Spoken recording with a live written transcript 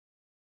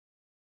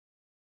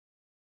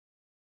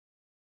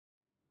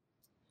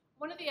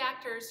One of the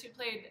actors who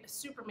played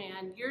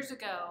Superman years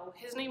ago,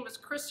 his name was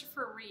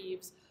Christopher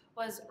Reeves,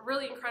 was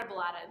really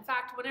incredible at it. In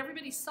fact, when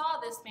everybody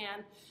saw this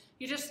man,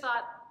 you just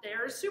thought,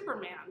 there's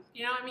Superman.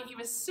 You know, I mean, he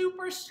was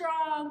super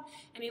strong,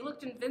 and he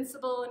looked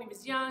invincible, and he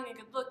was young and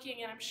good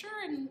looking, and I'm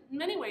sure in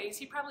many ways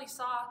he probably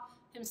saw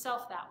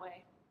himself that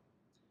way.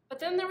 But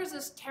then there was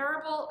this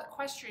terrible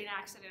equestrian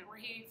accident where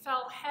he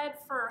fell head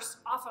first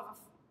off of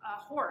a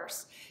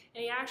horse,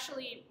 and he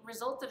actually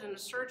resulted in a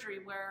surgery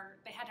where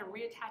they had to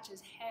reattach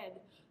his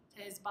head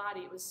to his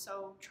body. It was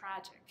so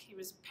tragic. He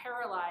was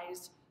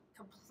paralyzed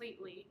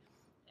completely,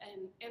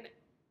 and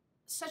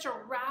such a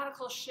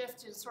radical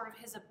shift in sort of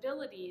his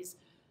abilities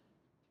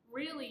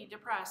really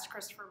depressed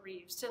Christopher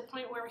Reeves to the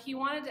point where he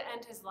wanted to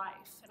end his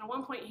life. And at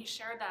one point he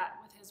shared that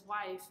with his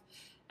wife,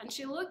 and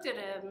she looked at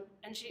him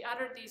and she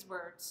uttered these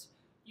words,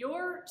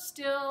 "You're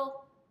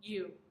still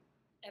you,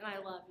 and I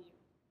love you."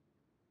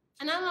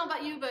 And I don't know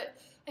about you, but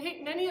I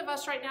think many of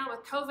us right now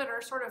with COVID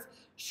are sort of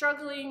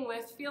struggling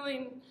with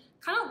feeling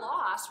kind of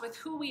lost with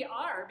who we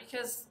are,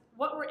 because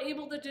what we're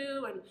able to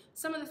do and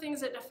some of the things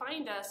that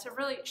defined us have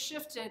really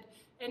shifted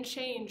and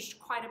changed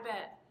quite a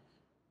bit.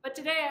 But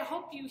today I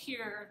hope you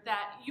hear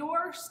that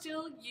you're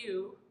still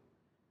you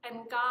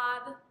and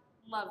God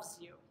loves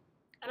you.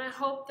 And I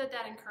hope that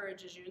that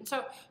encourages you. And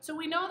so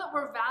we know that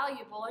we're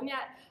valuable, and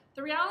yet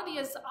the reality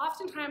is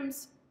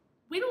oftentimes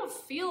we don't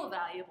feel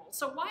valuable.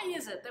 So why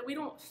is it that we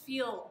don't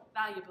feel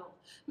valuable?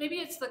 Maybe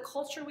it's the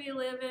culture we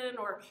live in,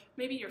 or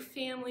maybe your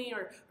family,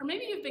 or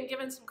maybe you've been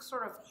given some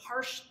sort of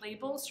harsh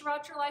labels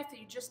throughout your life that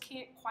you just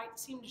can't quite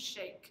seem to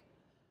shake.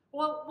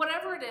 Well,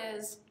 whatever it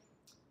is,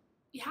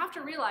 you have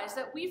to realize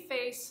that we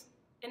face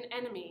an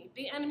enemy,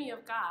 the enemy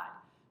of God,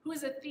 who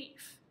is a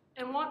thief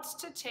and wants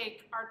to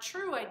take our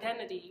true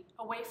identity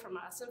away from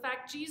us. In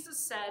fact, Jesus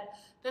said,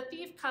 the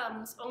thief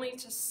comes only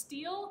to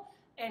steal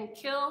and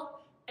kill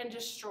and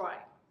destroy.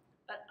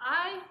 But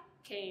I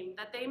came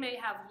that they may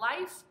have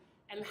life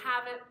and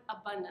have it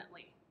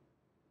abundantly.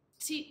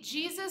 See,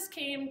 Jesus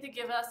came to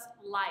give us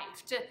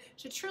life,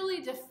 to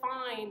truly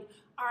define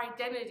our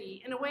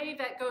identity in a way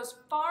that goes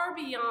far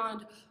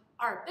beyond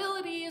our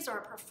abilities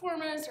or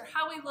performance or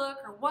how we look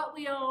or what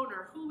we own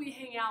or who we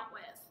hang out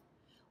with.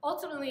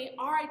 Ultimately,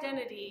 our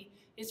identity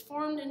is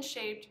formed and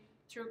shaped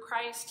through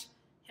Christ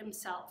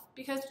himself,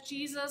 because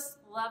Jesus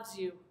loves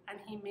you and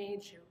he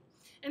made you.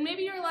 And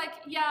maybe you're like,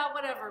 yeah,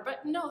 whatever,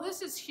 but no,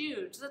 this is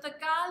huge, that the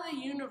God of the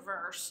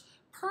universe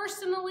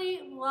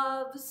personally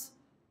loves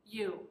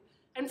you.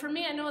 And for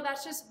me, I know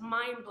that's just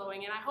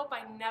mind-blowing, and I hope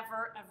I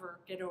never, ever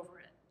get over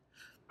it.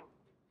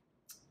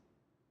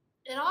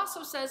 It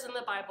also says in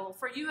the Bible,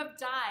 for you have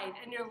died,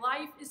 and your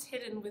life is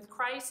hidden with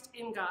Christ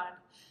in God.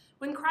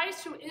 When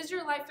Christ, who is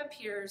your life,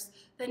 appears,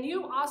 then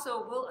you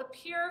also will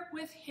appear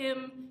with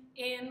him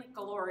in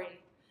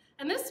glory.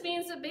 And this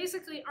means that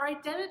basically our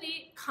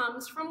identity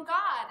comes from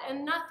God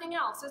and nothing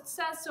else. It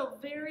says so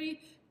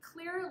very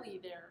clearly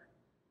there.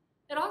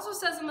 It also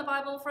says in the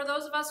Bible, for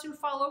those of us who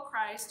follow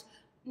Christ,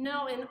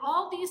 no, in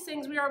all these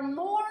things we are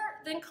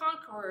more than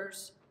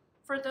conquerors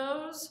for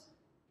those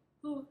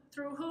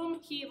through whom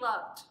he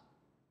loved.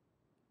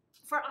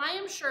 For I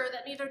am sure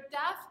that neither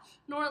death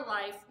nor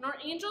life, nor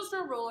angels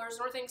nor rulers,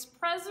 nor things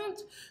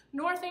present,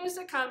 nor things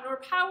to come, nor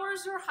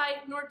powers, nor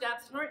height, nor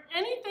depth, nor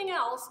anything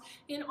else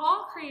in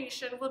all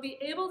creation will be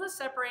able to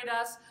separate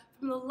us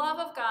from the love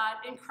of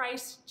God in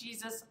Christ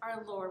Jesus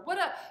our Lord. What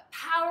a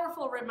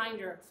powerful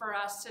reminder for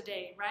us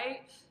today,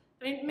 right?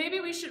 I mean, maybe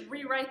we should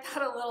rewrite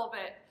that a little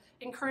bit.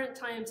 In current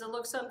times, it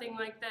looks something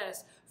like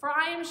this. For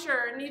I am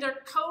sure neither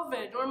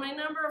COVID, nor my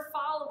number of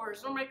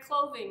followers, nor my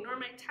clothing, nor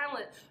my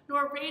talent,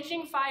 nor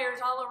raging fires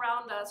all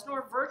around us,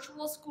 nor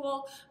virtual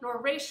school, nor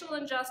racial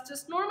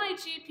injustice, nor my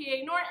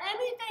GPA, nor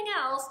anything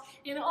else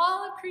in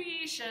all of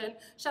creation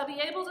shall be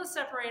able to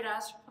separate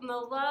us from the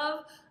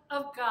love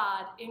of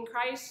God in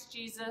Christ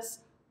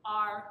Jesus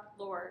our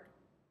Lord.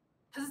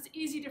 Because it's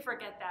easy to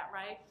forget that,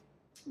 right?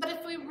 But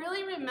if we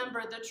really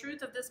remember the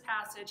truth of this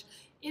passage,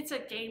 it's a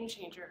game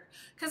changer.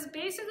 Because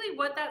basically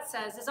what that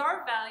says is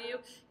our value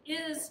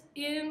is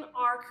in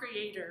our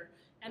Creator,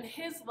 and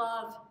his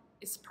love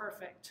is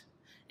perfect.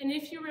 And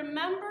if you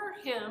remember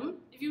him,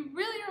 if you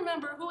really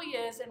remember who he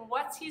is and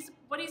what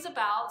he's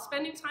about,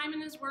 spending time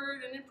in his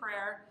word and in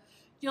prayer,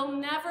 you'll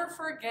never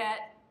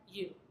forget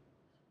you.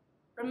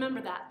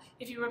 Remember that.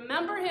 If you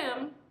remember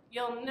him,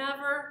 you'll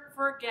never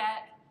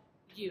forget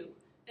you.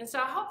 And so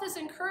I hope this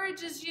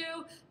encourages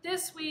you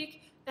this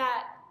week,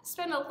 that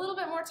spend a little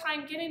bit more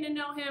time getting to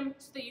know him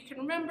so that you can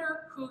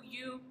remember who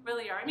you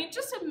really are. I mean,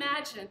 just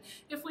imagine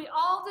if we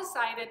all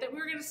decided that we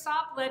were going to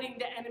stop letting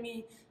the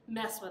enemy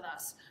mess with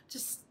us,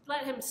 just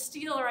let him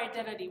steal our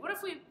identity. What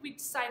if we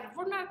decided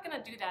we're not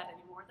going to do that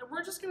anymore, that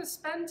we're just going to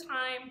spend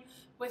time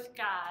with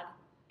God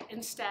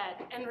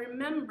instead and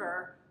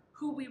remember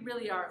who we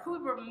really are, who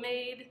we were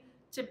made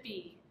to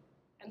be,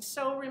 and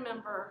so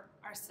remember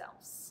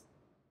ourselves.